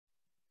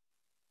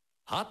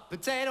Hot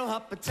potato,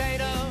 hot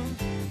potato.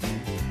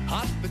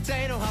 Hot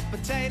potato, hot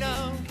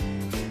potato.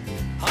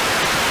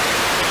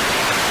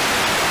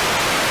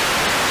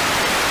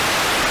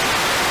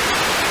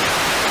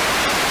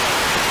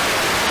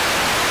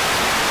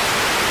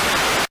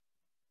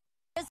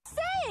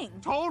 Saying.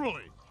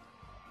 Totally.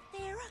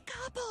 They're a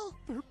couple.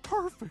 They're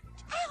perfect.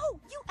 Ow!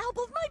 You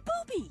elbowed my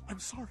boobie.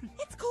 I'm sorry.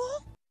 It's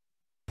cool.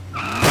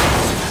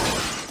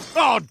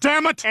 Oh,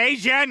 damn it,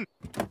 Asian!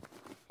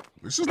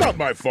 This is not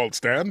my fault,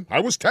 Stan.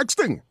 I was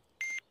texting.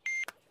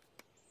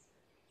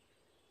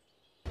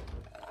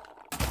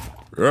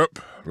 Yep,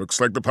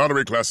 looks like the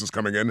pottery class is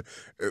coming in.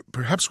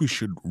 Perhaps we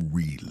should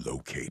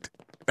relocate,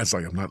 as I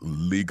am not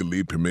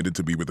legally permitted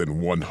to be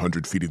within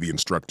 100 feet of the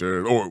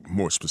instructor, or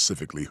more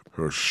specifically,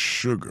 her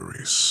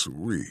sugary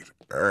sweet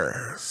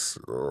ass.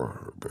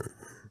 Oh, baby.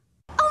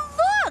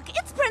 Oh, look!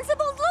 It's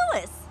Principal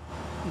Lewis.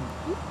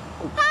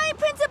 Hi,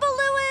 Principal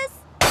Lewis.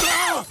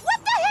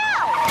 What the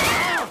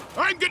hell?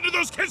 I'm getting to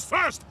those kids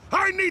first!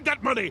 I need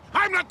that money!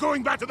 I'm not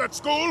going back to that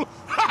school!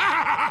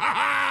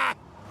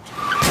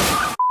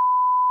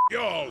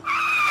 Yo!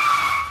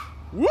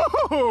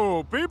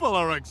 Woohoo! People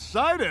are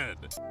excited.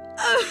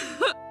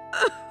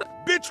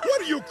 Bitch,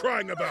 what are you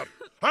crying about?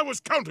 I was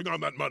counting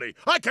on that money.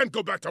 I can't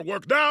go back to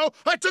work now.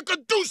 I took a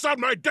deuce on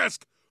my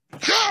desk.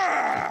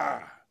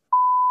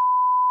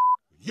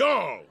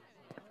 Yo!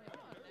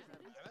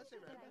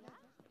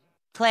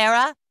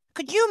 Clara,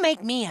 could you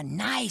make me a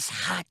nice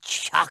hot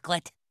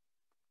chocolate?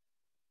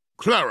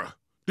 Clara,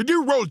 did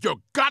you roll your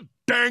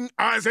god-dang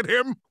eyes at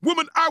him?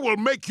 Woman, I will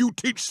make you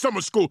teach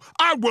summer school.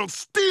 I will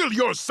steal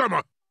your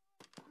summer.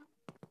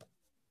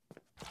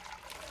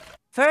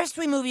 First,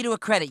 we move you to a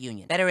credit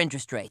union. Better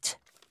interest rates.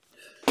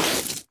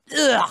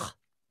 Ugh!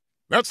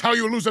 That's how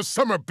you lose a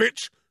summer,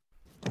 bitch.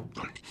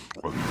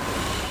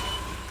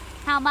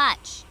 How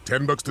much?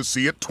 $10 to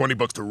see it,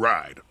 $20 to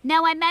ride.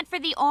 No, I meant for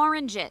the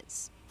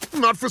oranges.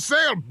 Not for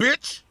sale,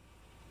 bitch.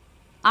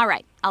 All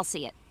right, I'll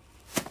see it.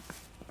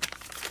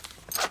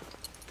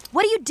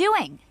 What are you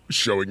doing?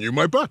 Showing you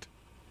my butt.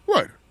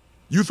 What?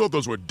 You thought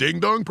those were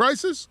ding-dong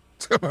prices?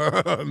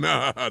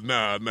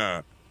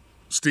 Nah.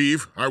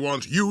 Steve, I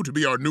want you to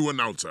be our new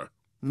announcer.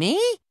 Me?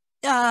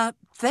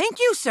 Thank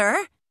you,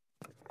 sir.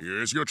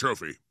 Here's your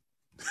trophy.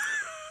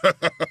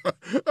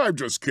 I'm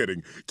just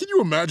kidding. Can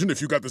you imagine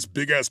if you got this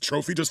big-ass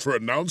trophy just for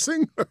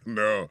announcing?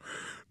 No.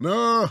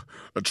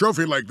 A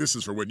trophy like this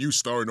is for when you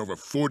star in over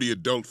 40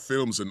 adult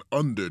films in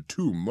under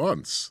 2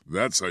 months.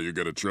 That's how you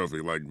get a trophy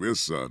like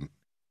this, son.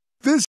 This